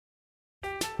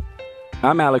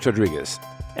I'm Alex Rodriguez.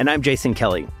 And I'm Jason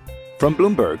Kelly. From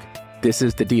Bloomberg, this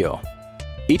is The Deal.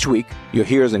 Each week, you'll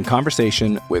hear us in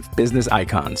conversation with business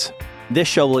icons. This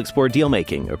show will explore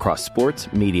deal-making across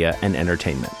sports, media, and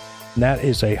entertainment. That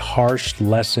is a harsh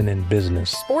lesson in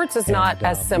business. Sports is not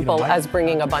as simple as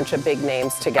bringing a bunch of big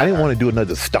names together. I didn't want to do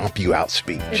another stomp you out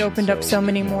speech. It opened up so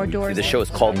many more doors. The show is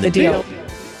called The Deal.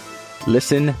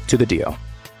 Listen to The Deal.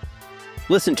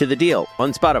 Listen to The Deal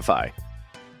on Spotify.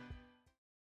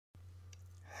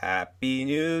 Happy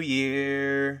New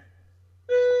Year.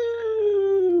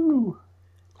 Woo.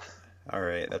 All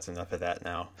right, that's enough of that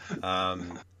now.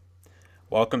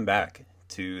 Welcome back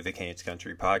to the Canes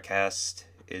Country Podcast.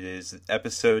 It is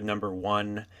episode number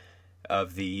 1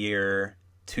 of the year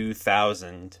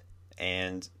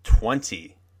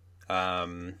 2020.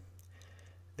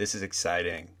 This is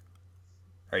exciting.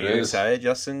 Are you excited,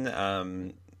 Justin?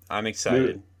 I'm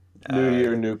excited. New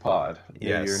year, new pod.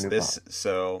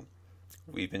 So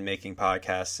we've been making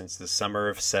podcasts since the summer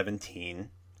of 17.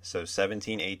 So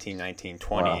 17, 18, 19,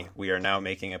 20. Wow. We are now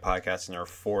making a podcast in our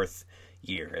 4th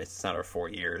year. It's not our 4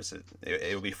 years.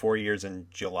 It will be 4 years in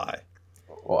July.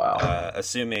 Wow.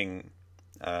 Assuming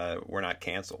we're not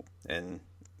canceled and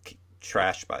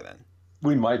trashed by then.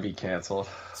 We might be canceled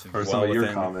for some of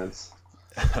your comments.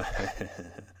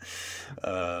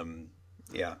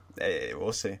 Yeah,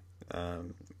 we'll see.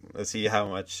 Let's see how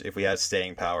much, if we have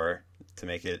staying power to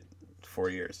make it 4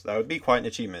 years. That would be quite an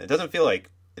achievement. It doesn't feel like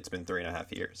it's been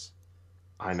 3.5 years.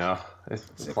 I know. It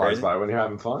flies by when you're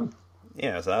having fun.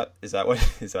 Yeah, is that what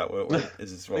we're I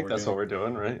think that's what we're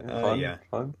doing, right? Yeah.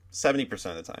 Fun? 70%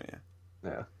 of the time, yeah.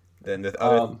 Yeah. Then the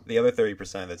other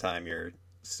 30% of the time, you're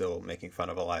still making fun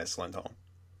of Elias Lindholm.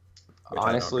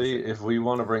 Honestly, if we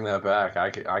want to bring that back, I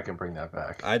can bring that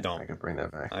back. I don't. I can bring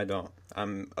that back. I don't.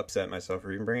 I'm upset myself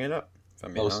for even bringing it up.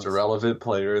 Most irrelevant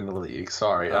player in the league.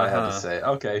 Sorry, I had to say it.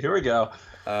 Okay, here we go.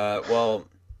 Well,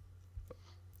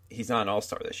 he's not an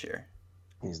all-star this year.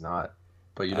 He's not.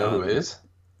 But you know who is?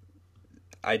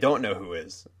 I don't know who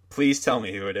is. Please tell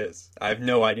me who it is. I have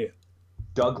no idea.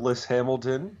 Douglas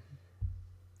Hamilton.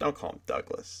 Don't call him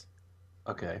Douglas.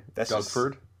 Okay. That's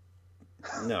Dougford?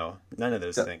 No, none of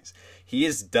those things. He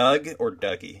is Doug or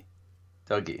Dougie.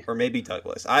 Dougie. Or maybe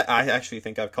Douglas. I actually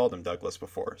think I've called him Douglas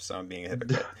before, so I'm being a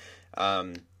hypocrite.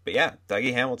 But yeah,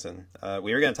 Dougie Hamilton.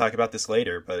 We were going to talk about this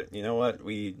later, but you know what?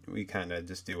 We kind of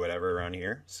just do whatever around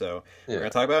here. So we're going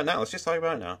to talk about it now. Let's just talk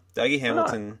about it now. Dougie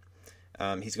Hamilton,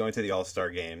 he's going to the All-Star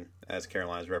game as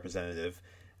Carolina's representative.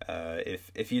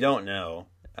 If you don't know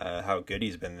how good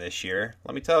he's been this year,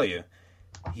 let me tell you.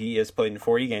 He has played in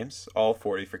 40 games, all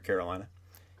 40 for Carolina.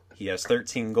 He has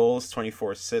 13 goals,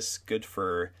 24 assists, good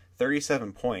for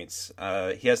 37 points.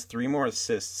 He has 3 more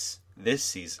assists this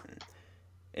season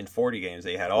in 40 games.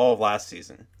 They had all of last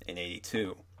season in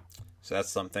 82. So that's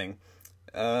something.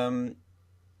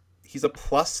 He's a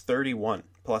plus 31,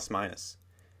 plus minus.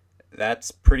 That's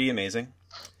pretty amazing.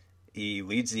 He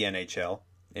leads the NHL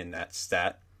in that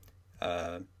stat.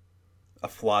 A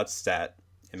flawed stat,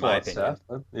 in my opinion.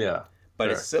 Yeah. But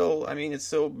it's still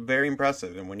very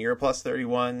impressive. And when you're a plus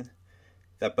 31,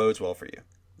 that bodes well for you.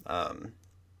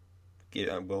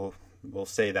 We'll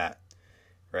say that,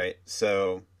 right?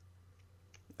 So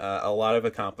a lot of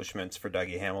accomplishments for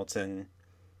Dougie Hamilton.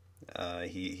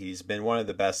 He's been one of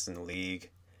the best in the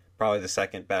league, probably the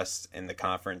second best in the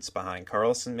conference behind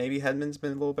Karlsson. Maybe Hedman's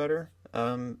been a little better,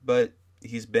 but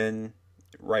he's been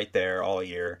right there all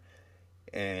year,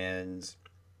 and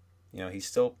he's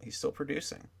still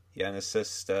producing. He had an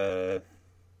assist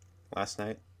last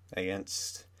night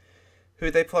against... Who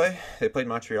did they play? They played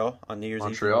Montreal on New Year's Eve.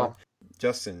 Montreal.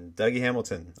 Justin, Dougie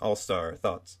Hamilton, All-Star,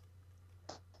 thoughts?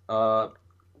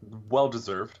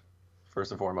 Well-deserved,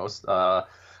 first and foremost. I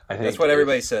think that's what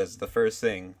everybody says, the first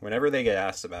thing. Whenever they get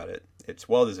asked about it, it's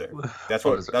well-deserved. That's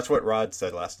what Rod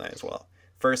said last night as well.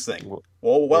 First thing.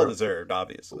 Well-deserved,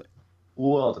 obviously.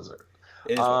 Well-deserved.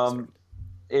 It is well-deserved.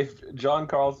 If John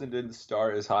Carlson didn't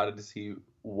start as hot as he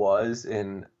was,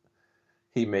 and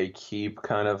he may keep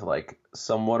kind of like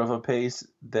somewhat of a pace,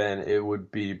 then it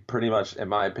would be pretty much, in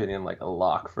my opinion, like a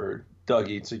lock for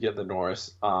Dougie to get the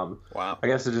Norris. Wow. I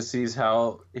guess it just sees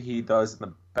how he does in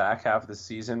the back half of the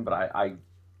season, but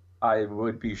I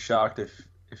would be shocked if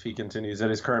he continues at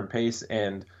his current pace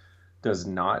and does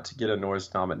not get a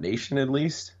Norris nomination at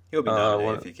least. He'll be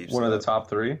nominated if he keeps one of the top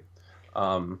 3.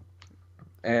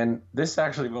 And this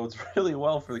actually bodes really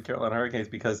well for the Carolina Hurricanes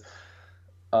because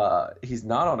he's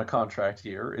not on a contract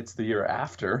year. It's the year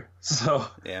after. So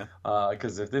yeah,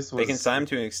 because if this was, they can sign him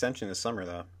to an extension this summer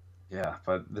though. Yeah,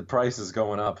 but the price is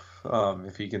going up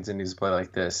if he continues to play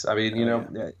like this. I mean,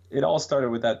 it all started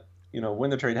with that when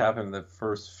the trade happened, the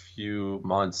first few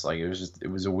months, like it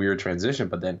was a weird transition,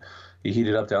 but then he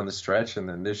heated up down the stretch, and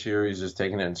then this year he's just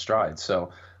taking it in stride.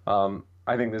 So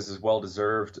I think this is well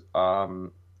deserved.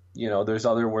 There's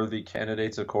other worthy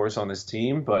candidates, of course, on this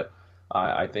team, but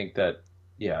I think that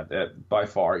that by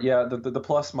far, the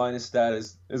plus minus stat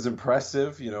is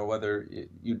impressive. Whether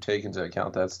you take into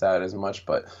account that stat as much,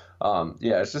 but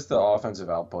it's just the offensive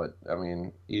output. I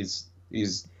mean, he's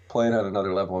playing at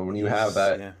another level, and when you have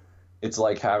that, it's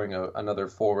like having another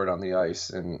forward on the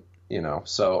ice, and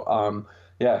so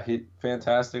he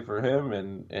fantastic for him,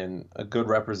 and a good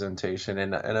representation,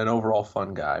 and an overall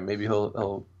fun guy. Maybe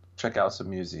he'll check out some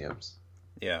museums.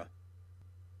 Yeah.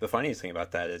 The funniest thing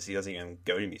about that is he doesn't even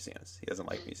go to museums. He doesn't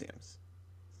like museums.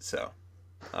 So,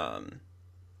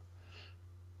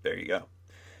 there you go.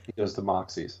 He goes to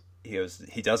Moxie's. He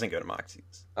doesn't go to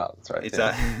Moxie's. Oh, that's right. It's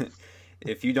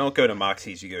if you don't go to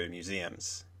Moxie's, you go to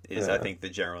museums. I think the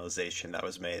generalization that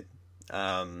was made.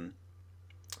 But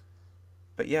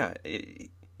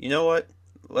you know what?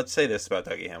 Let's say this about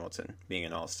Dougie Hamilton being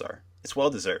an all-star. It's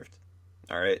well deserved.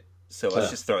 All right. So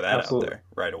let's just throw that out there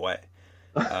right away.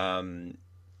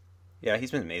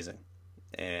 He's been amazing.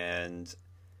 And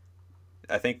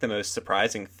I think the most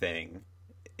surprising thing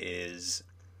is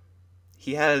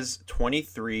he has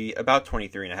about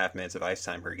 23 and a half minutes of ice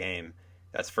time per game.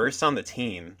 That's first on the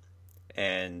team.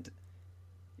 And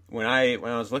when I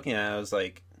was looking at it, I was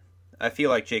like, I feel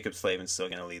like Jacob Slavin's still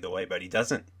going to lead the way, but he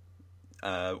doesn't.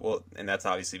 And that's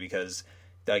obviously because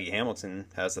Dougie Hamilton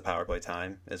has the power play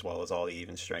time as well as all the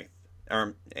even strength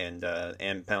and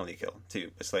penalty kill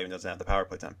too, but Slavin doesn't have the power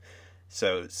play time.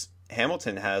 So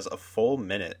Hamilton has a full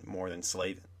minute more than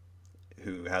Slavin,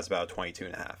 who has about 22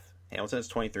 and a half. Hamilton has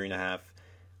 23 and a half.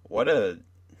 What a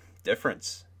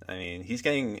difference. I mean, he's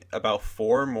getting about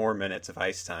 4 more minutes of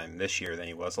ice time this year than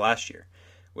he was last year,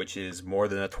 which is more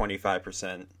than a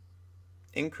 25%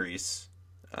 increase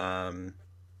from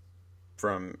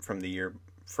the year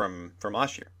from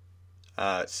last year.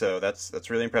 So that's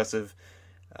really impressive.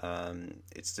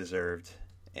 It's deserved,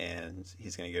 and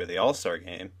he's going to go to the All-Star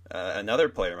game. Another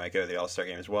player might go to the All-Star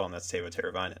game as well, and that's Teuvo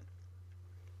Teravainen.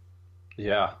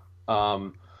 Yeah.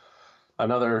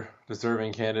 Another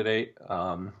deserving candidate.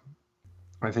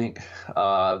 I think,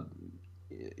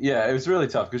 it was really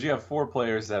tough because you have 4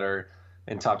 players that are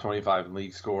in top 25 in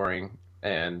league scoring,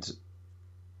 and,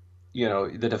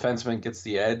 the defenseman gets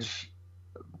the edge,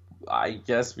 I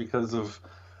guess, because of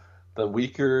the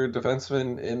weaker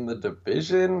defenseman in the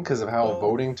division, because of how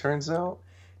voting turns out.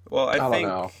 Well, I don't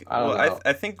know.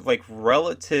 I think, like,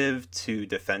 relative to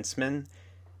defensemen,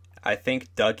 I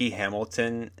think Dougie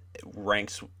Hamilton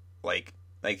ranks, like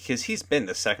because he's been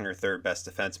the second or third best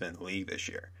defenseman in the league this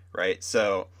year, right?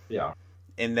 So yeah,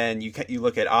 and then you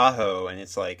look at Aho, and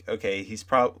it's like, okay, he's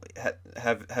probably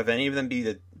have any of them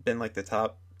been like the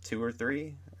top 2 or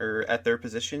 3 or at their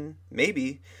position,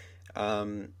 maybe,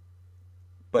 but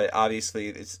obviously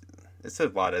it's a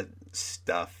lot of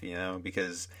stuff,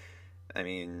 because I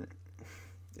mean,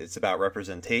 it's about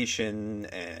representation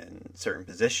and certain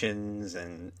positions,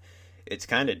 and it's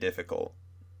kind of difficult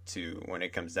when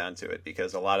it comes down to it,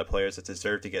 because a lot of players that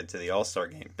deserve to get to the All-Star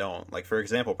game don't. Like, for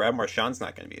example, Brad Marchand's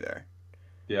not going to be there.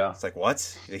 Yeah. It's like,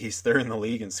 what? He's third in the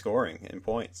league in scoring in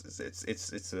points.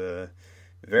 It's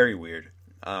very weird.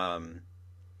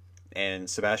 And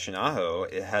Sebastian Aho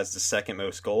has the second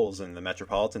most goals in the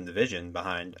Metropolitan Division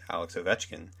behind Alex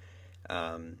Ovechkin.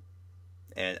 And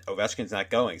Ovechkin's not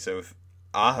going. So if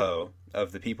Aho,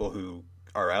 of the people who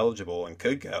are eligible and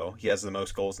could go, he has the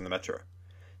most goals in the Metro.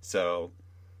 So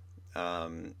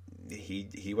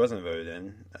he wasn't voted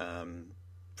in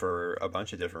for a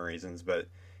bunch of different reasons, but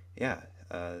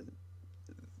I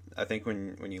think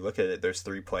when you look at it, there's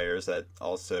 3 players that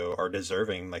also are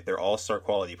deserving, like they're all-star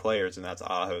quality players, and that's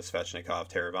Aho, Svechnikov,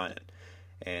 Teravainen.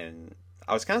 And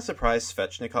I was kind of surprised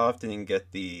Svechnikov didn't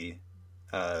get the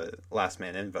last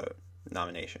man in vote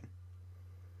nomination.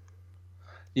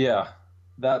 Yeah,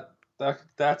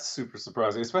 that's super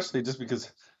surprising, especially just because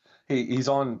he's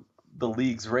on the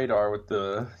league's radar with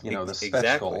the the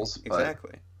stretch goals.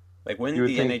 Exactly. Like, wouldn't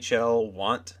the NHL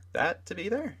want that to be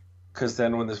there? Because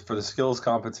then for the skills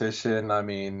competition, I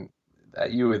mean,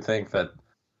 you would think that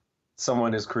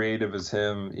someone as creative as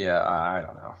him, I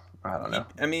don't know.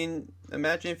 I mean,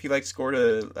 imagine if you scored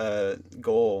a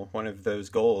goal, one of those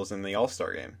goals in the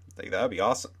All-Star game. Like, that would be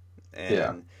awesome.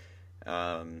 And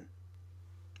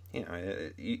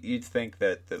you'd think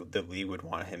that the league would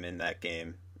want him in that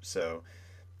game. So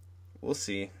we'll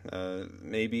see.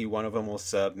 Maybe one of them will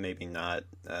sub, maybe not.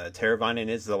 Teravainen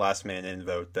is the last man in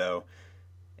vote, though,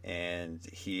 and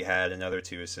he had another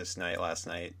 2 assist night last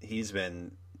night. He's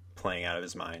been playing out of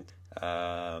his mind.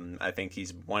 I think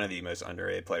he's one of the most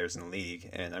underrated players in the league,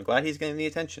 and I'm glad he's getting the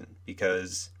attention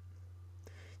because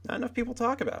not enough people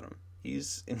talk about him.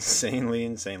 He's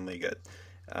insanely good.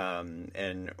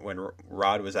 And when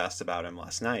Rod was asked about him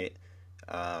last night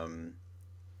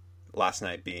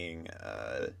being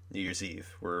New Year's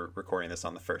Eve, we're recording this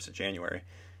on the 1st of January,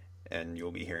 and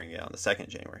you'll be hearing it on the 2nd of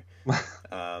January.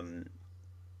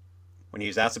 When he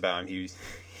was asked about him,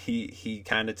 he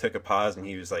kind of took a pause and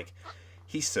he was like,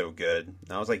 he's so good.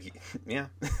 And I was like, yeah,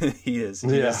 he is.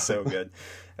 He is so good.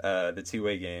 The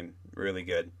two-way game, really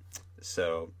good.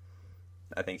 So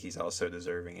I think he's also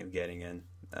deserving of getting in.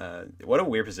 What a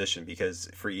weird position, because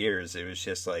for years it was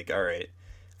just like, all right,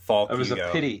 Falk, it was you a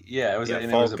go. pity. Yeah, it was Falk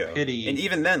it was a go. pity. And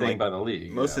even then, thing like by the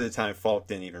league, most of the time, Falk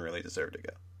didn't even really deserve to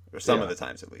go, or some of the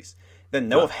times at least. Then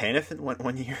Noah Hannafin went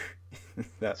 1 year.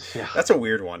 That's a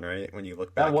weird one, right? When you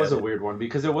look back, that was a weird one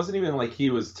because it wasn't even like he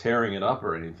was tearing it up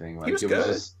or anything. Like, he was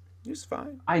good. He was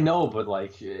fine. I know, but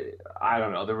like, I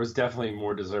don't know. There was definitely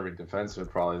more deserving defensemen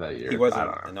probably that year. He wasn't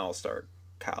an all-star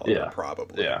caliber,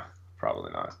 probably. Yeah,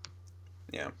 probably not.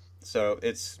 Yeah, so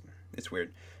it's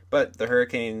weird. But the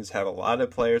Hurricanes have a lot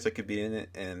of players that could be in it,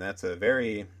 and that's a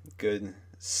very good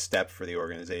step for the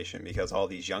organization because all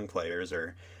these young players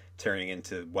are turning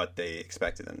into what they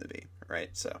expected them to be, right?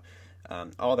 So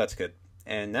all that's good.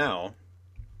 And now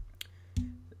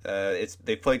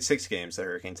they've played 6 games, the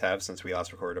Hurricanes have, since we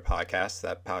last recorded a podcast.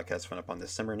 That podcast went up on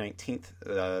December 19th,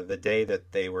 the day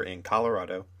that they were in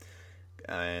Colorado,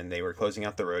 and they were closing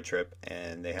out the road trip,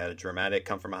 and they had a dramatic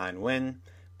come-from-behind win.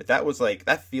 But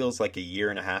that feels like a year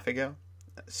and a half ago,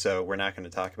 so we're not going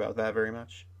to talk about that very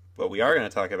much. But we are going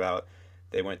to talk about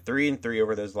they went 3-3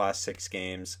 over those last 6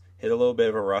 games, hit a little bit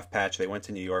of a rough patch. They went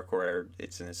to New York where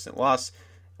it's an instant loss.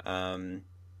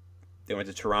 They went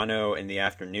to Toronto in the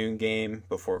afternoon game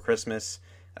before Christmas.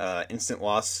 Instant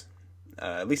loss.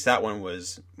 At least that one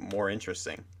was more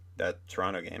interesting, that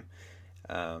Toronto game.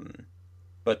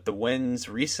 But the wins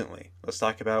recently. Let's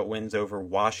talk about wins over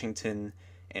Washington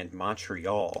and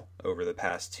Montreal over the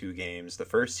past 2 games. The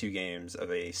first 2 games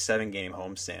of a 7-game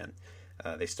homestand.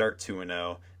 They start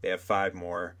 2-0. They have 5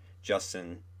 more.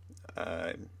 Justin,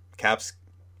 Caps,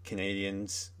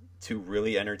 Canadiens, 2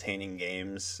 really entertaining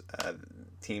games.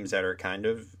 Teams that are kind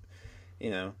of,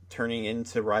 turning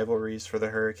into rivalries for the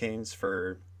Hurricanes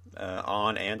for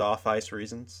on and off ice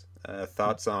reasons.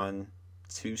 Thoughts on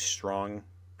 2 strong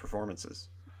performances?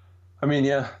 I mean,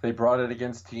 yeah, they brought it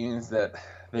against teams that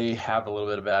they have a little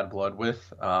bit of bad blood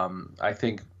with. I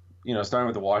think, starting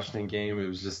with the Washington game, it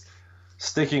was just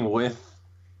sticking with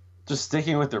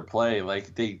their play.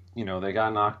 Like they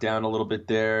got knocked down a little bit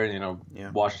there.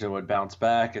 Washington would bounce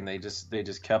back, and they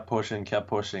just kept pushing.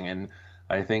 And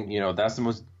I think, that's the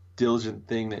most diligent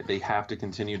thing that they have to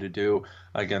continue to do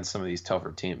against some of these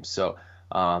tougher teams. So,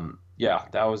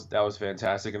 that was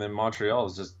fantastic. And then Montreal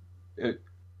is just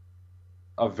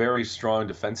a very strong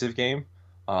defensive game,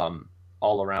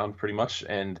 all around pretty much.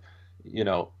 And,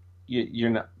 you're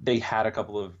not, they had a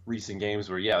couple of recent games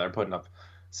where, they're putting up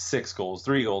 6 goals,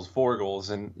 3 goals, 4 goals.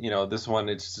 And, this one,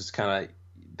 it's just kind of,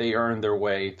 they earned their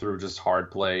way through just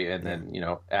hard play and then,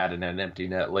 adding an empty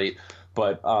net late.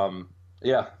 But,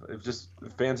 it was just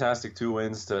fantastic 2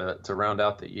 wins to round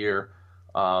out the year,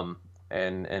 and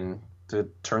to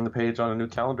turn the page on a new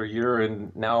calendar year.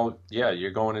 And now,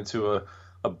 you're going into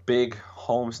a big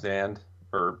homestand,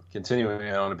 or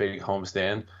continuing on a big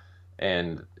homestand,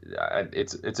 and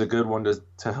it's a good one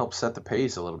to help set the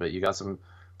pace a little bit. You got some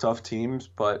tough teams,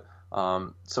 but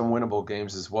some winnable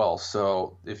games as well.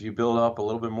 So if you build up a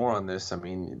little bit more on this, I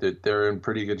mean, they're in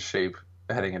pretty good shape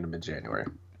heading into mid-January.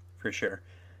 For sure.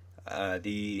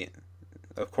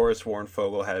 Of course, Warren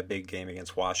Fogle had a big game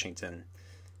against Washington.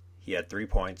 He had 3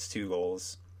 points, 2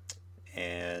 goals,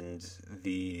 and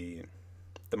the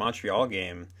Montreal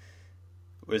game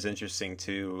was interesting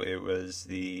too. It was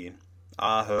the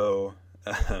Aho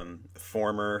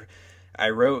former. I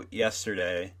wrote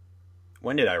yesterday.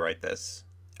 When did I write this?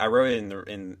 I wrote it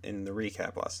in the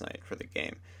recap last night for the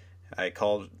game. I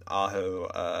called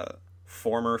Aho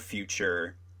former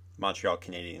future Montreal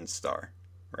Canadiens star.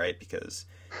 Right, because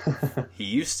he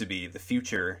used to be the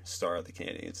future star of the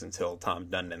Canadiens until Tom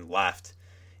Dundon laughed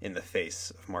in the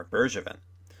face of Marc Bergevin.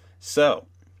 So,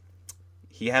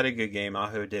 he had a good game.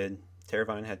 Aho did.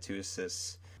 Teravainen had 2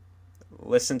 assists.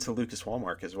 Listen to Lucas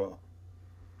Wallmark as well.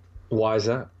 Why is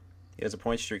that? He has a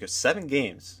point streak of 7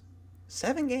 games.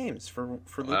 7 games for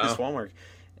Lucas Wallmark.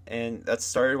 And that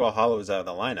started while Haula was out of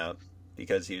the lineup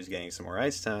because he was getting some more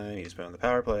ice time. He was put on the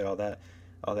power play, all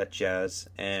that jazz.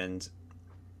 And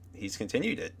he's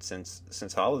continued it since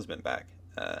Haula's been back.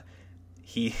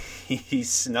 he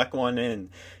snuck one in.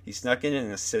 He snuck in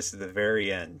an assist at the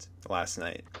very end last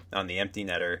night on the empty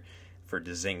netter for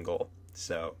Dzingel.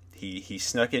 So he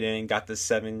snuck it in, got the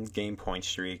 7-game point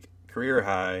streak, career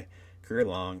high, career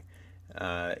long.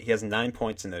 He has 9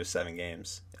 points in those 7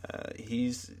 games.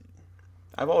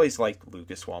 I've always liked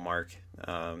Lucas Wallmark.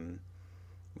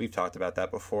 We've talked about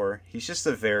that before. He's just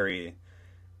a very,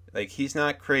 he's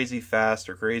not crazy fast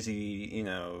or crazy,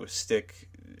 stick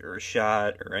or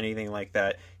shot or anything like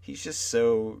that. He's just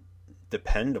so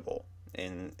dependable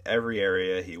in every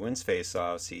area. He wins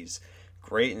faceoffs. He's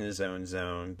great in his own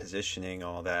zone, positioning,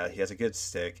 all that. He has a good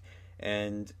stick,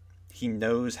 and he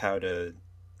knows how to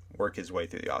work his way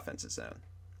through the offensive zone.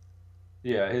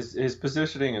 Yeah, his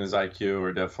positioning and his IQ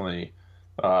are definitely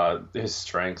his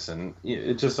strengths, and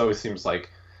it just always seems like,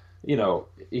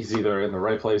 he's either in the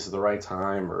right place at the right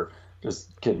time or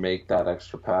just can make that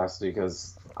extra pass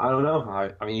because I don't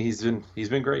know. I mean, he's been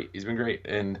great. He's been great,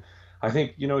 and I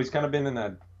think he's kind of been in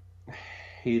that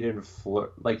Hayden Fleury,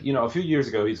 a few years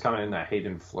ago he's kind of in that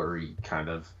Hayden Fleury kind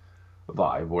of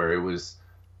vibe where he was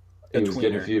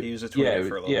getting a few, he was a tweener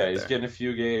for a little bit he's getting a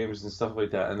few games and stuff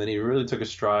like that, and then he really took a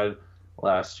stride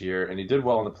last year, and he did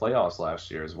well in the playoffs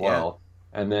last year as well.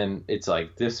 Yeah. And then it's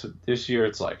like this year,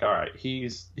 it's like, all right,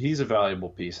 he's a valuable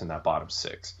piece in that bottom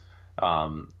 6,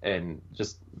 and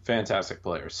just fantastic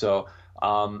player. So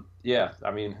yeah, I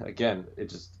mean, again, it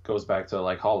just goes back to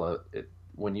like Haula.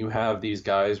 When you have these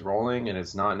guys rolling, and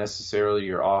it's not necessarily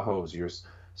your Ahos, your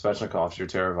Svechnikovs, your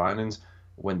Teravainens,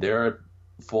 when they're at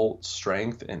full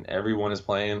strength and everyone is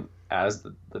playing as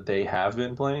they have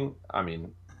been playing, I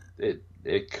mean,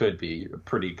 it could be a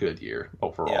pretty good year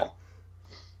overall. Yeah.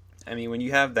 I mean, when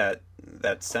you have that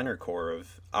center core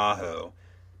of Aho,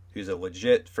 who's a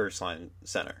legit first-line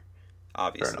center,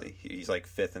 obviously. He's like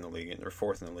 5th in the league, or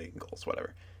 4th in the league in goals,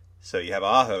 whatever. So you have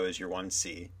Aho as your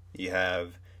 1C. You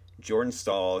have Jordan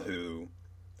Staal, who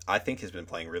I think has been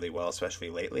playing really well, especially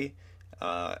lately,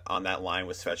 on that line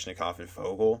with Svechnikov and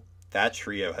Foegele. That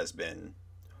trio has been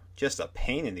just a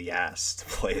pain in the ass to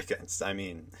play against. I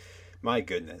mean, my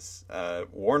goodness.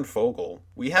 Warren Foegele,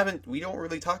 we don't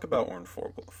really talk about Warren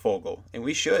Foegele, and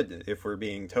we should, if we're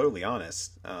being totally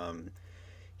honest.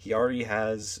 He already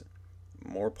has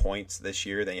more points this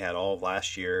year than he had all of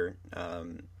last year.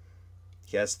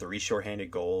 He has 3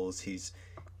 shorthanded goals. He's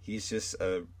just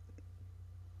a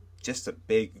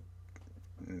big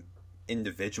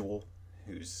individual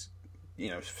who's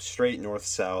straight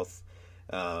north-south.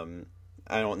 I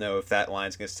don't know if that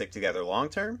line's going to stick together long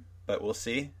term, but we'll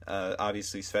see.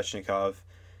 Obviously, Svechnikov,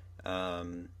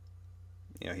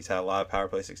 he's had a lot of power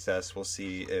play success. We'll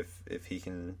see if he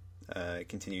can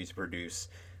continue to produce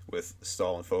with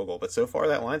Staal and Foegele. But so far,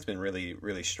 that line's been really,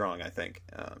 really strong, I think.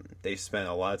 They've spent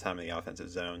a lot of time in the offensive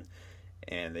zone,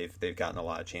 and they've gotten a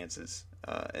lot of chances.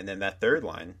 And then that third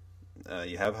line,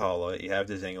 you have Haula, you have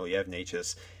Dzingel, you have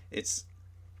Necas. It's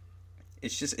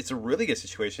a really good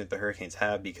situation that the Hurricanes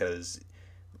have because,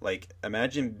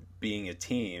 imagine being a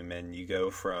team and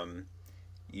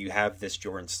you have this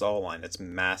Jordan Staal line that's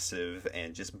massive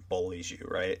and just bullies you,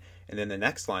 right? And then the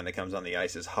next line that comes on the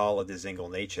ice is Haula, Dzingel,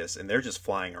 Necas, and they're just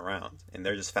flying around, and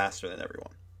they're just faster than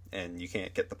everyone, and you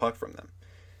can't get the puck from them.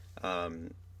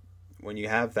 When you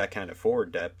have that kind of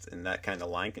forward depth and that kind of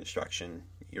line construction,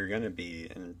 you're going to be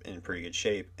in pretty good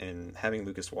shape, and having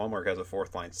Lucas Wallmark as a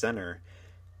 4th-line center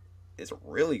is a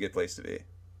really good place to be.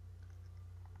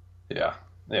 Yeah.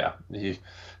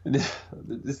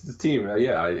 This team,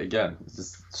 again, it's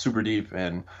just super deep,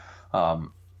 and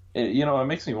it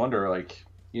makes me wonder,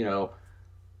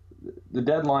 the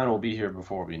deadline will be here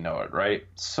before we know it, right?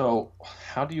 So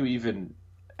how do you even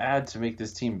add to make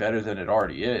this team better than it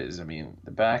already is? I mean,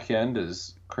 the back end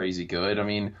is crazy good. I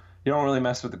mean, you don't really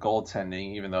mess with the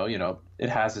goaltending, even though, it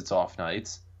has its off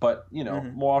nights. But,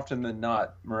 more often than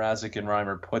not, Mrazek and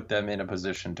Reimer put them in a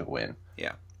position to win.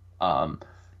 Yeah.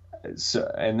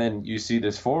 So, and then you see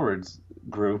this forwards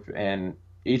group, and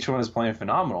each one is playing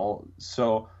phenomenal.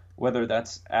 So whether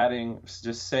that's adding,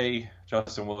 just say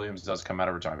Justin Williams does come out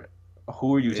of retirement,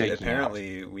 who are you taking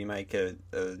apparently, out? We might get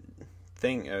a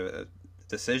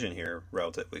decision here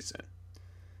relatively soon.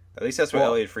 At least that's what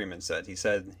Elliot Freeman said. He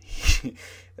said,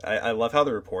 I love how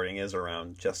the reporting is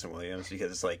around Justin Williams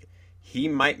because it's like, he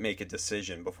might make a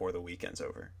decision before the weekend's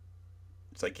over.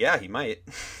 It's like, yeah, he might.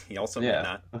 He also might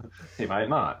not. He might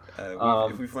not.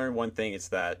 If we've learned one thing, it's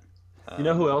that. You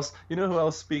know who else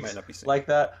speaks like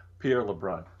that? Pierre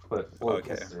LeBrun. But we'll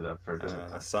say that for a different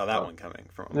time. I saw that one coming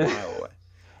from a mile away.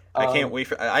 I can't wait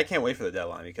for the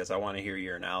deadline because I want to hear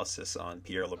your analysis on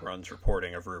Pierre LeBrun's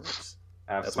reporting of rumors.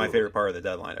 Absolutely. That's my favorite part of the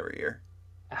deadline every year.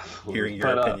 Absolutely. Hearing your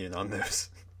opinion on those.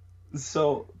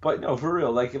 So, but no, for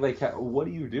real, what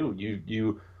do?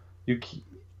 You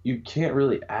you can't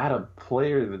really add a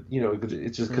player that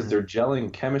it's just because they're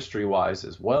gelling chemistry wise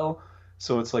as well.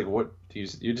 So it's like, what do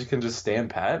you just can just stand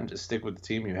pat and just stick with the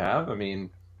team you have? I mean,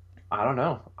 I don't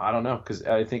know because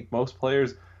I think most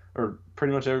players or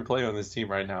pretty much every player on this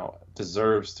team right now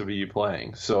deserves to be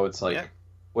playing. So it's like,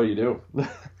 what do you do?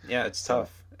 Yeah, it's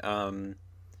tough.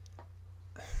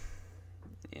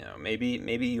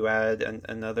 Maybe you add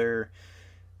another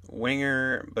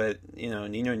winger, but Nino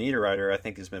Niederreiter I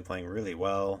think has been playing really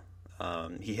well.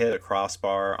 He hit a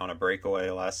crossbar on a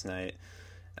breakaway last night.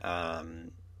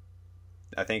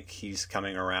 I think he's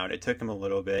coming around. It took him a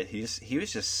little bit. He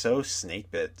was just so snake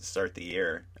bit to start the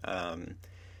year,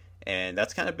 and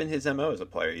that's kind of been his MO as a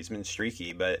player. He's been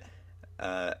streaky, but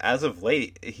as of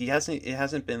late, it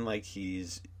hasn't been like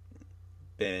he's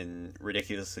been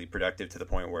ridiculously productive to the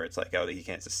point where it's like, oh, he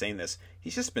can't sustain this.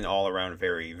 He's just been all around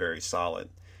very, very solid,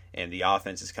 and the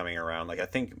offense is coming around like I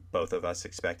think both of us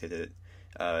expected it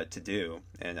to do,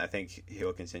 and I think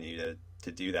he'll continue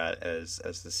to do that as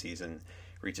the season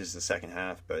reaches the second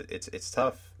half. But it's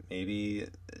tough. Maybe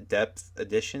depth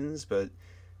additions, but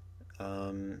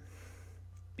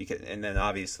because, and then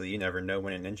obviously you never know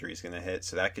when an injury is going to hit,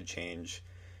 so that could change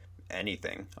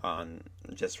anything on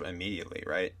just immediately,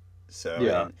 right? So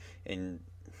yeah. And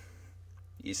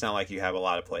it's not like you have a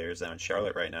lot of players down in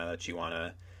Charlotte right now that you want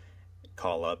to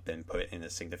call up and put in a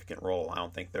significant role. I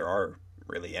don't think there are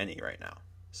really any right now.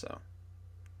 So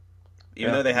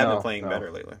even though they have been playing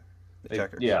better lately, the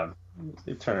Checkers. Yeah,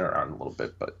 they've turned it around a little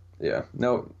bit, but yeah,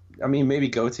 no, I mean maybe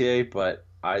Gauthier, but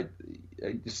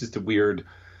it's just a weird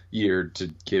year to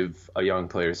give a young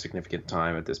player significant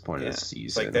time at this point of the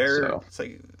season. It's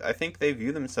like I think they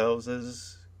view themselves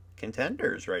as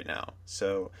contenders right now.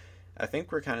 So I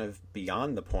think we're kind of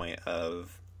beyond the point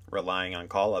of relying on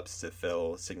call-ups to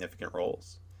fill significant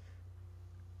roles.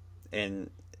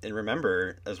 And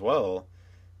remember as well,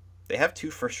 they have 2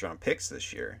 first-round picks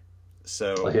this year.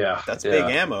 So that's big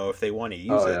ammo if they want to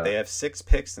use it. Yeah. They have 6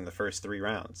 picks in the first 3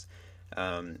 rounds,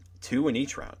 2 in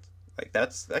each round. Like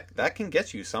that can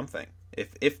get you something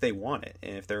if they want it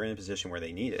and if they're in a position where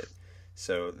they need it.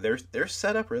 So they're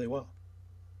set up really well.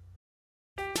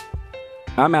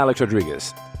 I'm Alex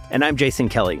Rodriguez. And I'm Jason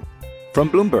Kelly. From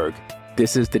Bloomberg,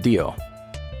 this is The Deal.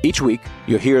 Each week,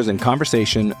 you'll hear us in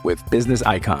conversation with business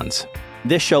icons.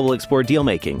 This show will explore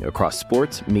deal-making across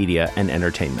sports, media, and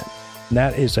entertainment.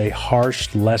 That is a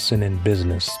harsh lesson in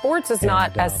business. Sports is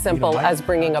not as simple as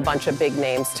bringing a bunch of big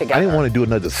names together. I didn't want to do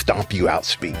another stomp you out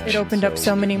speech. It opened up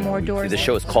so many more doors. The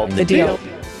show is called The Deal.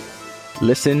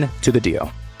 Listen to The Deal.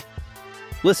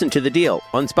 Listen to The Deal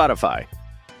on Spotify.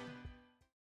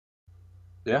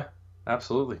 Yeah,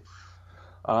 absolutely.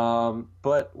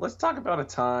 But let's talk about a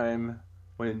time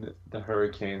when the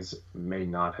Hurricanes may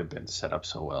not have been set up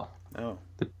so well. Oh.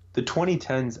 The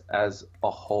 2010s as a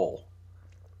whole.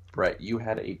 Brett, you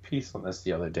had a piece on this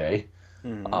the other day,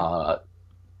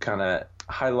 kind of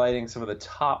highlighting some of the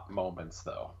top moments,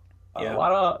 though. Yeah.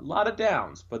 A lot of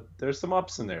downs, but there's some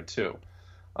ups in there too.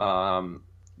 You want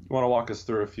to walk us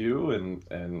through a few and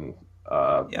your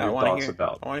thoughts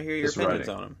about? I want to hear your opinions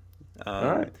on them. All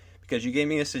right. Because you gave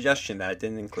me a suggestion that I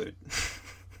didn't include.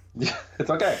 Yeah,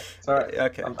 it's okay. It's all right.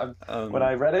 Okay. When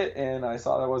I read it and I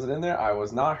saw that wasn't in there, I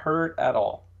was not hurt at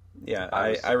all. Yeah,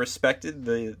 I respected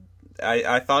the.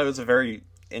 I thought it was a very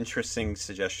interesting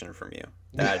suggestion from you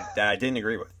that I didn't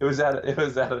agree with. It was out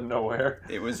of nowhere.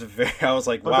 It was I was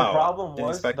like, but wow. The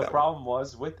problem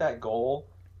was with that goal.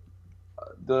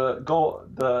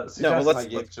 The suggestion I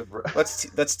gave to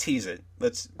let's tease it.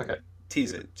 Okay.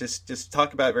 Tease it. Just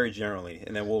talk about it very generally,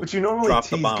 and then we'll. But you normally drop tease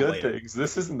the bomb good later. things.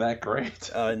 This isn't that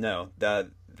great. No,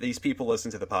 these people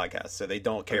listen to the podcast, so they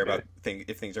don't care about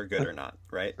if things are good or not,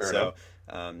 right? Fair so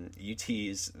you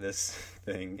tease this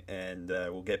thing, and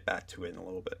we'll get back to it in a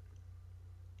little bit.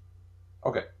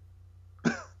 Okay.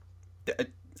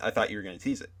 I thought you were going to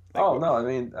tease it. No, I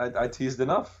mean I teased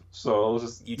enough, so it was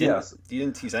just you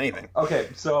didn't tease anything. Okay,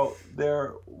 so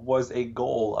there was a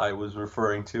goal I was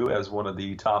referring to as one of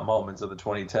the top moments of the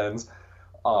 2010s,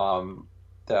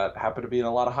 that happened to be in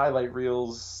a lot of highlight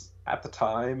reels at the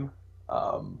time,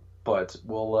 but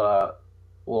we'll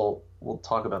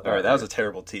talk about that. All right, that was a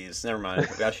terrible tease. Never mind.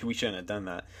 Actually, we shouldn't have done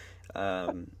that.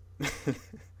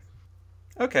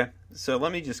 Okay, so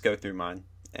let me just go through mine,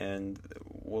 and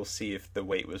we'll see if the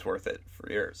wait was worth it for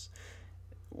yours.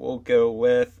 We'll go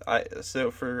with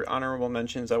so for honorable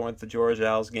mentions, I went to George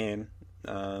Al's game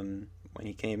when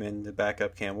he came in to back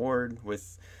up Cam Ward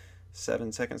with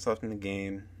 7 seconds left in the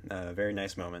game. Very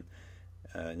nice moment.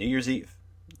 New Year's Eve,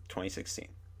 2016.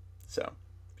 So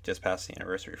just passed the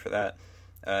anniversary for that.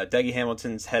 Dougie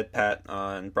Hamilton's head pat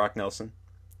on Brock Nelson,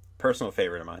 personal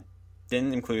favorite of mine.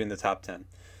 Didn't include in the top 10,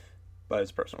 but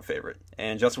it's personal favorite.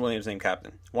 And Justin Williams named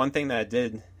captain. One thing that I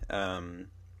did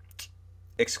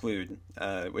exclude,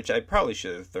 which I probably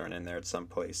should have thrown in there at some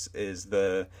place, is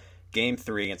the Game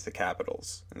 3 against the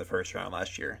Capitals in the first round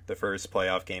last year. The first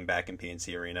playoff game back in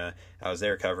PNC Arena. I was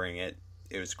there covering it.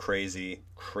 It was crazy,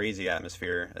 crazy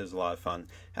atmosphere. It was a lot of fun.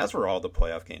 As were all the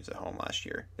playoff games at home last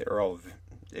year. They were all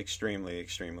extremely,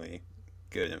 extremely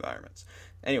good environments.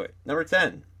 Anyway, number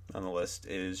 10 on the list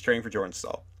is trading for Jordan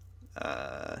Staal.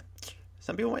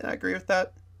 Some people might not agree with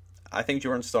that. I think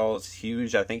Jordan Staal is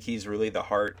huge. I think he's really the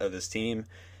heart of this team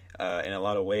in a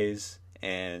lot of ways.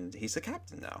 And he's the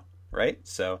captain now, right?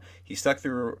 So he stuck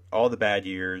through all the bad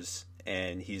years,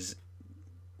 and he's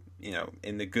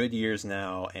in the good years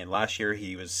now. And last year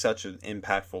he was such an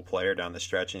impactful player down the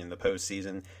stretch and in the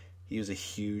postseason. He was a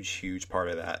huge, huge part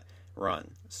of that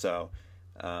run. So,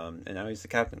 and now he's the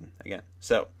captain again.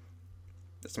 So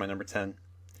that's my number 10.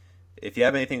 If you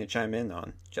have anything to chime in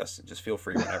on, Justin, just feel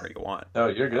free whenever you want. Oh,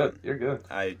 you're good. You're good.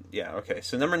 Okay.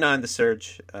 So number 9, the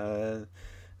Surge. That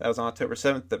was on October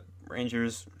 7th. The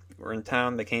Rangers were in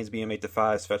town. The Canes beat them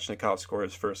 8-5. Svechnikov scored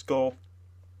his first goal.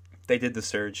 They did the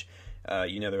Surge.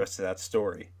 You know the rest of that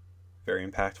story. Very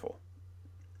impactful.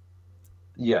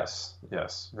 Yes,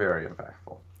 very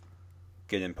impactful.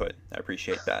 Good input. I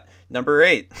appreciate that. Number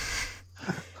 8,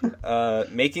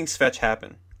 making Svech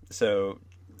happen. So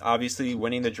obviously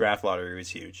winning the draft lottery was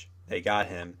huge. They got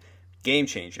him. Game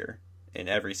changer in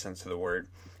every sense of the word.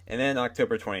 And then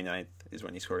October 29th is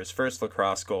when he scored his first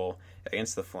lacrosse goal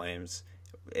against the Flames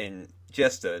in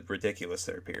just a ridiculous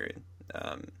third period.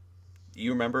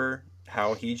 You remember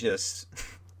how he just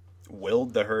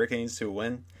willed the Hurricanes to a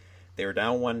win? They were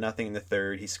down 1-0 in the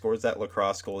third. He scores that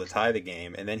lacrosse goal to tie the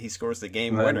game, and then he scores the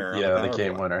game winner. Yeah, the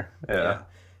game winner.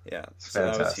 Yeah.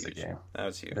 So fantastic game. That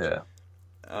was huge. Yeah.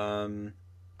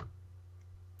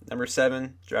 Number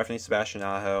 7, drafting Sebastian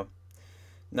Aho.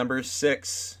 Number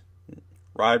 6,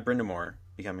 Rod Brind'Amour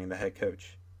becoming the head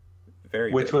coach.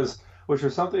 Which was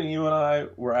something you and I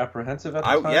were apprehensive at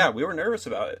the time. Yeah, we were nervous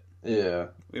about it. Yeah,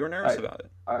 we were nervous about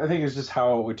it. I think it's just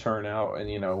how it would turn out,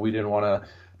 and we didn't want to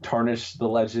tarnish the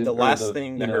legend. The last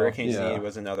thing the Hurricanes needed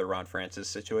was another Ron Francis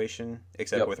situation,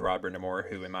 except with Rod Brind'Amour,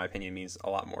 who, in my opinion, means a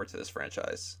lot more to this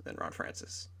franchise than Ron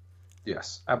Francis.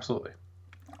 Yes, absolutely.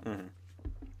 Mm-hmm.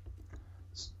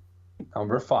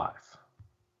 Number 5,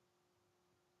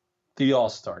 the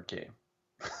All-Star Game.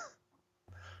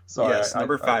 Sorry, yes,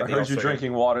 number 5. I heard you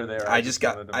drinking water there. I just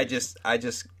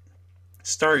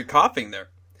started coughing there.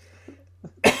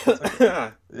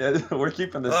 Yeah, we're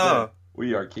keeping this in.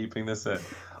 We are keeping this in.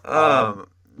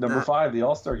 Number 5, the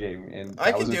All-Star Game, and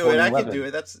I can do it. I can do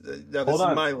it. This is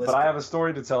my list. But I have a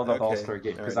story to tell about the All-Star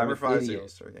Game because I'm number 5 is the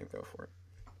All-Star Game. Go for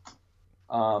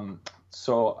it.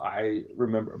 So I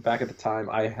remember back at the time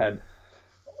I had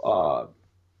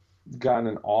gotten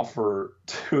an offer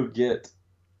to get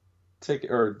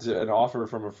an offer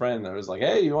from a friend that was like,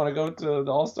 "Hey, you want to go to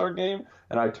the All-Star Game?"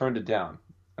 And I turned it down.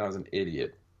 I was an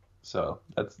idiot. So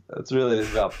that's really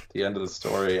about the end of the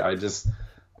story. I was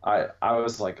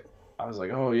like,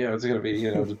 oh yeah, it's gonna be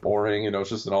just boring. It's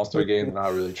just an All-Star Game. They're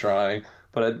not really trying.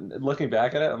 But looking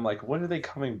back at it, I'm like, when are they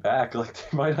coming back? Like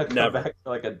they might not come back for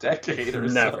like a decade or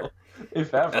so,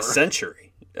 if ever. A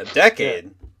century, a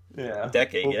decade. Yeah. A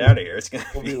decade. Get out of here. It's gonna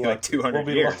be like 200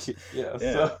 years. Lucky.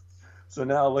 Yeah. So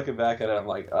now looking back at it, I'm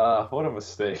like, what a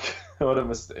mistake. What a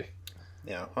mistake.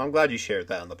 Yeah. Well, I'm glad you shared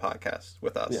that on the podcast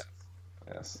with us. Yeah.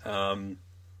 Yes.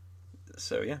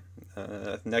 So yeah,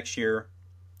 next year,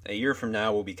 a year from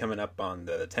now, we'll be coming up on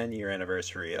the 10-year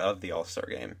anniversary of the All-Star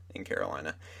Game in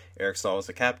Carolina. Eric Staal was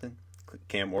the captain.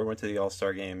 Cam Ward went to the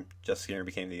All-Star Game. Jeff Skinner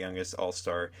became the youngest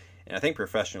All-Star in, I think,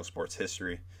 professional sports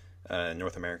history in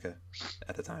North America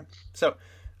at the time. So,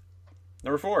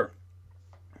 number 4,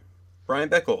 Brian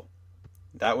Bickle.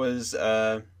 That was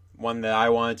one that I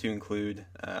wanted to include.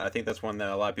 I think that's one that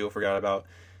a lot of people forgot about.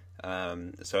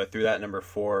 So I threw that at number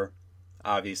 4.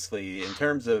 Obviously, in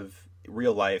terms of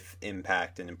real life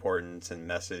impact and importance and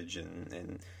message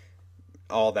and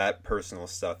all that personal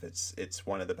stuff, it's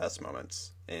one of the best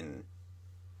moments in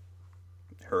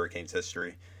Hurricanes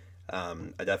history. I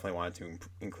definitely wanted to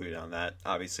include it on that.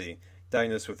 Obviously,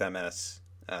 diagnosed with MS,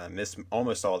 missed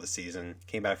almost all the season,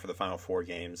 came back for the final 4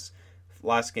 games.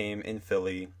 Last game in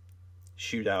Philly,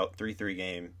 shootout, 3-3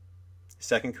 game.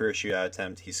 Second career shootout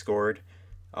attempt. He scored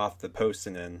off the post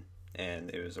and in, and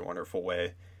it was a wonderful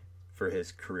way for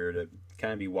his career to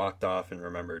kind of be walked off and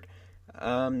remembered.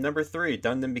 Number 3,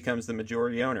 Dundon becomes the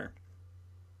majority owner.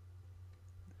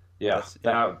 Yeah,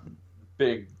 that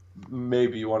big,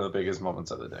 maybe one of the biggest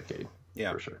moments of the decade.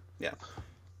 Yeah, for sure. Yeah.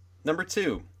 Number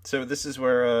 2. So this is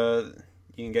where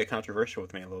you can get controversial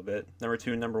with me a little bit. Number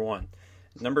 2 and number 1.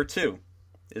 Number 2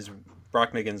 is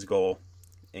Brock McGinn's goal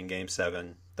in Game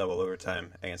 7, double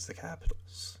overtime against the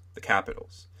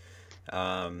Capitals.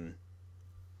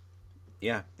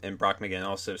 Yeah, and Brock McGinn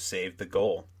also saved the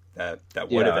goal that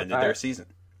would have ended their season.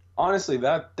 Honestly,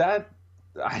 I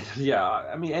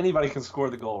mean, anybody can score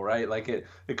the goal, right? Like, it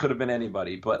could have been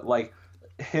anybody. But, like,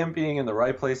 him being in the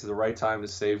right place at the right time to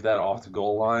save that off the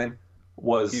goal line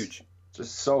was huge.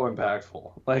 Just so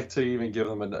impactful. Like, to even give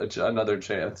them another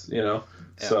chance, you know?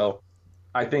 Yeah. So,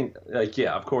 I think, like,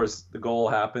 yeah, of course, the goal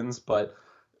happens, but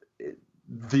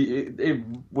it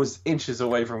was inches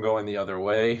away from going the other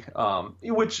way,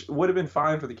 which would have been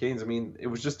fine for the Canes. I mean, it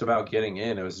was just about getting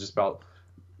in. It was just about,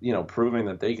 you know, proving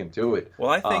that they can do it. Well,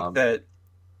 I think that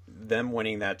them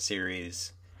winning that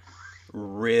series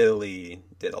really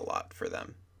did a lot for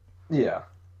them. Yeah.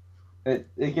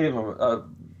 It gave them a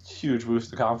huge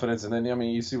boost of confidence. And then, I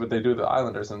mean, you see what they do to the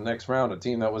Islanders in the next round, a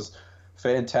team that was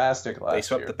fantastic last year. They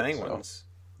swept the Penguins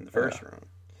in the first round.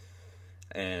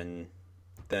 And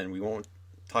then we won't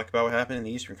talk about what happened in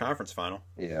the Eastern Conference Final.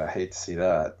 Yeah, I hate to see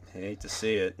that. Hate to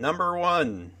see it. Number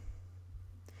 1,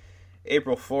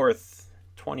 April 4th,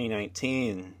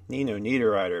 2019, Nino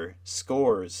Niederreiter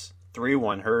scores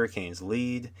 3-1 Hurricanes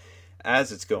lead.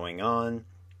 As it's going on,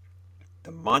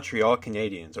 the Montreal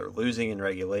Canadiens are losing in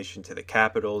regulation to the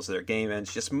Capitals. Their game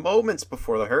ends just moments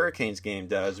before the Hurricanes game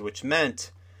does, which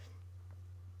meant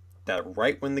that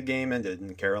right when the game ended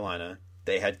in Carolina,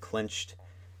 they had clinched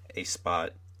a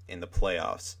spot in the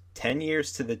playoffs. 10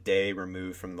 years to the day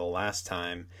removed from the last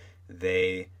time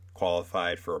they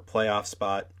qualified for a playoff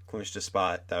spot, clinched a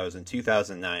spot. That was in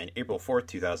 2009, April 4th,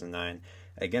 2009,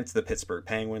 against the Pittsburgh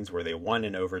Penguins, where they won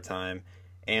in overtime.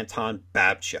 Anton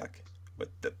Babchuk with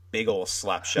the big old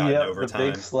slap shot in overtime.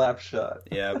 The big slap shot.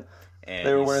 Yep. And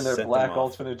they were wearing their black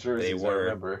alternate jerseys, I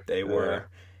remember. They were.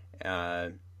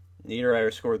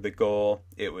 Niederreiter scored the goal.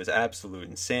 It was absolute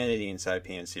insanity inside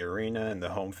PNC Arena in the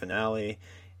home finale.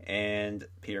 And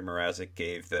Peter Mrazek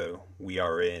gave the "We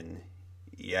are in."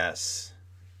 Yes.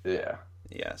 Yeah.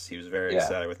 Yes, he was very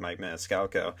excited with Mike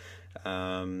Maniscalco.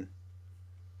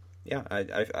 Yeah,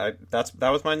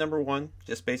 that was my number 1,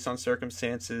 just based on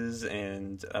circumstances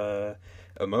and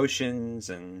emotions,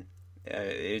 and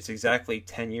it's exactly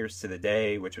 10 years to the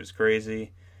day, which was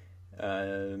crazy.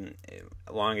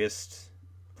 Longest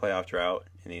playoff drought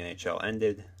in the NHL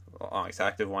ended. Longest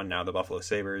active one. Now the Buffalo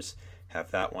Sabres have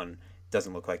that one.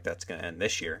 Doesn't look like that's going to end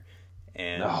this year.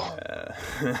 And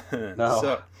no.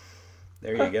 So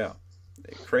there you go.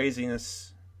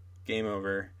 Craziness. Game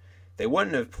over. They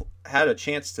wouldn't have had a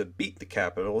chance to beat the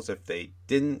Capitals if they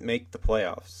didn't make the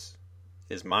playoffs,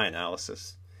 is my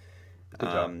analysis.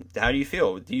 How do you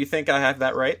feel? Do you think I have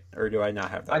that right, or do I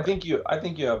not have that right? I think you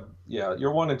have,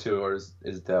 your 1 and 2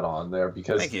 is dead on there,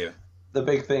 because thank you. The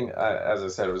big thing, as I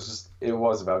said, it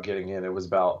was about getting in. It was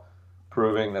about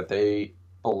proving that they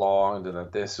belonged and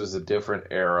that this was a different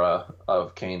era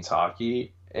of Canes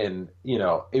hockey. And, you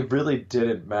know, it really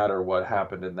didn't matter what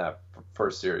happened in that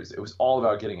first series. It was all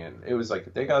about getting in. It was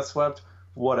like, they got swept,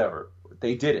 whatever.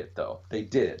 They did it, though. They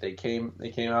did it. They came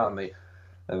out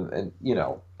and you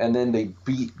know, and then they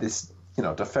beat this, you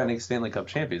know, defending Stanley Cup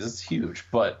champions. It's huge.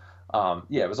 But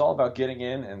it was all about getting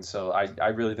in. And so I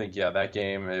really think, that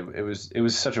game, it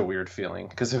was such a weird feeling,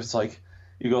 because it was like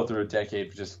you go through a decade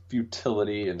of just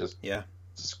futility and just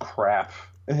crap.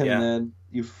 And then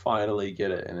you finally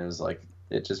get it. And it was like,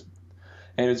 it's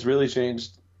really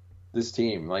changed this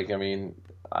team. Like, I mean,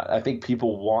 I think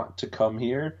people want to come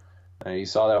here. You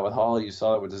saw that with Hall. You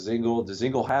saw that with Dzingel.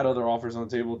 Dzingel had other offers on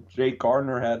the table. Jake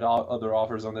Gardiner had other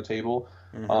offers on the table.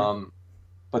 Mm-hmm.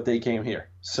 But they came here.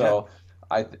 So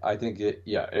I think it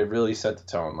really set the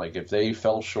tone. Like, if they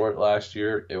fell short last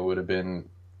year, it would have been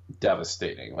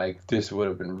devastating. Like, this would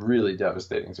have been really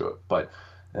devastating to it. But,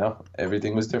 you know,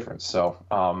 everything was different. So,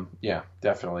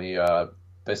 definitely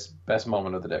best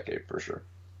moment of the decade for sure.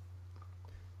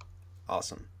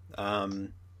 Awesome.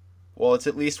 Well, it's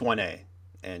at least 1A,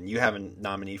 and you have a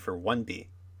nominee for 1B.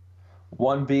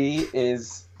 1B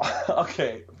is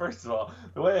okay. First of all,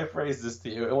 the way I phrased this to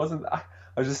you, it wasn't. I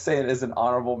was just saying it as an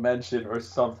honorable mention or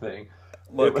something.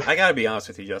 Look, I gotta be honest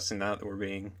with you, Justin. Now that we're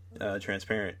being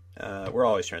transparent, we're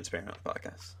always transparent on the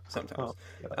podcast. Sometimes,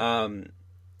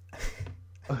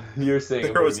 You're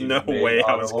saying there was no way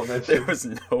there was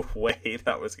no way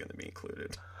that was going to be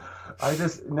included. I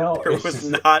just no. There was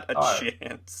not a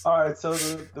chance. All right, so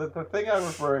the thing I'm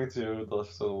referring to,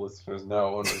 so the listeners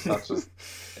know, and it's not just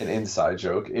an inside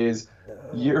joke, is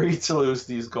Yuri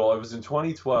Tlusti's goal. It was in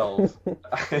 2012,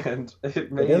 and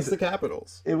it made against the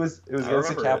Capitals. It was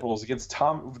against the Capitals against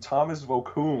Thomas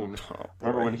Vokoun.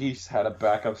 Remember when he had a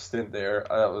backup stint there?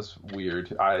 That was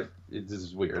weird. This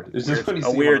is weird. It's just a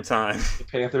weird time. The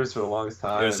Panthers for the longest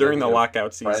time. It was during the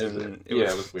lockout season. It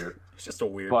was weird. It's just a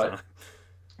weird time.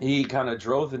 He kind of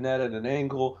drove the net at an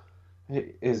angle.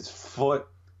 His foot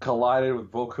collided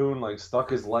with Vokoun, like stuck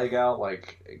his leg out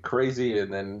like crazy,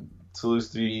 and then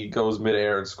Tlusti goes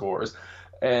midair and scores.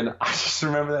 And I just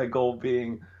remember that goal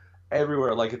being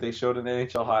everywhere. Like if they showed an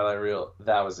NHL highlight reel,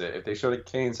 that was it. If they showed a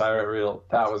Canes highlight reel,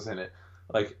 that was in it.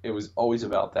 Like it was always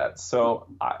about that. So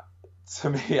to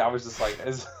me, I was just like,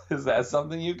 is that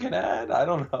something you can add? I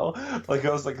don't know. Like I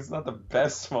was like, it's not the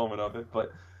best moment of it,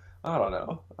 but. I don't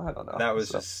know. That was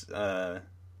just. Yeah.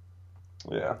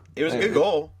 It was a good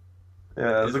goal.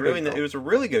 Yeah, it was a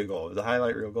really good goal. It was a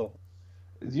highlight reel goal.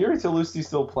 Is Yuri Tlusti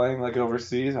still playing like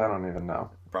overseas? I don't even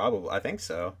know. Probably. I think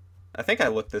so. I think I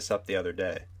looked this up the other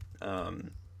day.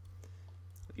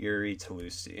 Yuri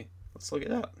Tlusti. Let's look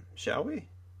it up, shall we?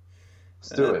 Let's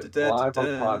do it. Live on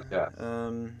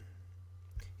podcast.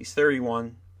 He's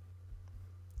 31.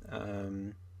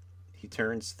 He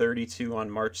turns 32 on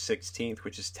March 16th,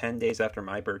 which is 10 days after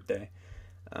my birthday.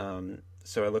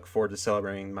 So I look forward to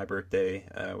celebrating my birthday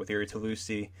with Yuri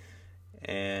Tlusti.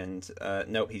 And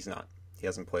no, he's not. He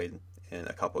hasn't played in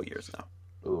a couple of years now.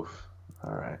 Oof.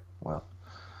 All right. Well,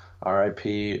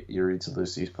 R.I.P. Yuri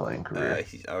Tlusti's playing career.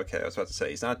 Okay, I was about to say,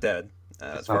 he's not dead,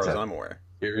 as far as I'm aware.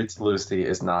 Yuri Tlusti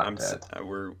is not dead.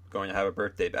 We're going to have a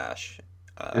birthday bash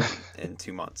in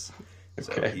 2 months.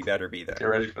 So okay. He better be there. Get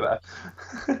ready for that.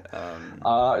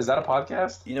 Is that a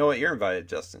podcast? You know what? You're invited,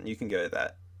 Justin. You can go to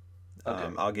that.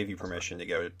 Okay. I'll give you permission to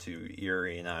go to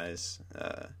Yuri and I's.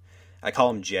 I call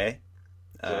him Jay.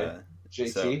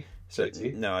 JT? So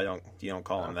no, I don't. You don't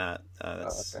call him that.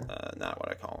 That's not what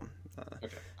I call him.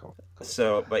 Okay, cool.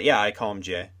 So, but yeah, I call him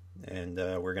Jay, and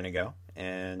we're gonna go,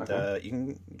 and you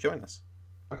can join us.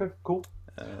 Okay, cool.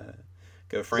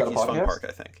 Go Frankie's Fun Park,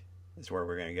 I think, is where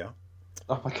we're gonna go.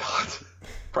 Oh my God,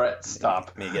 Brett,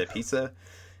 stop! Maybe get a pizza.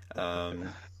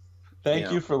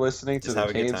 Thank you for listening to the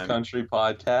Canes Country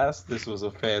podcast. This was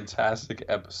a fantastic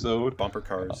episode. Bumper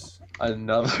cars.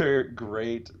 Another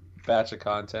great batch of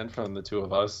content from the two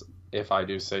of us, if I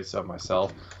do say so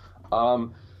myself.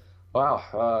 You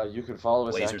can follow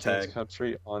us at Canes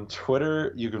Country on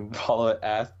Twitter. You can follow it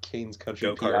at Canes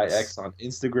Country PIX on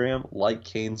Instagram, like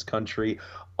Canes Country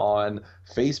on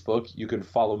Facebook. You can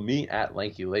follow me at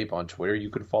Lanky Lape on Twitter. You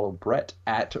can follow Brett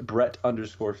at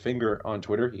Brett_finger on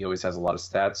Twitter. He always has a lot of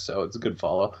stats, so it's a good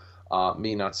follow.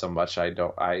 Me, not so much. I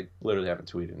literally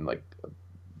haven't tweeted in like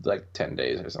 10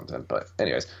 days or something. But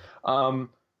anyways,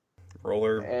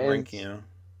 roller rink, you know.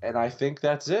 And I think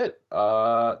that's it.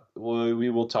 We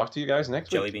will talk to you guys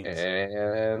next week. Jelly beans.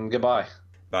 And goodbye.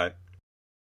 Bye.